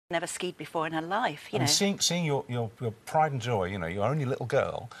never skied before in her life, you know. And seeing your pride and joy, you know, your only little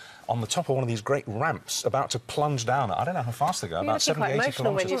girl, on the top of one of these great ramps, about to plunge down. I don't know how fast they go, about 70, 80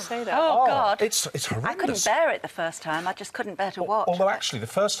 kilometres. When you say that. Oh, God. It's horrendous. I couldn't bear it the first time. I just couldn't bear to watch. Although, actually, the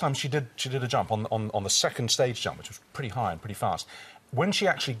first time she did a jump on the second stage jump, which was pretty high and pretty fast, when she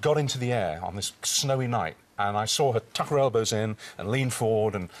actually got into the air on this snowy night, and I saw her tuck her elbows in and lean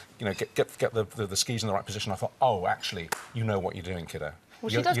forward and, you know, get the skis in the right position, I thought, oh, actually, you know what you're doing, kiddo. Well,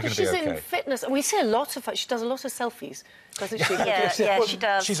 she does, because she's in fitness. We see a lot of her. She does a lot of selfies, doesn't she? Yeah, she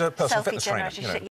does. She's a personal fitness trainer. Generation. You know.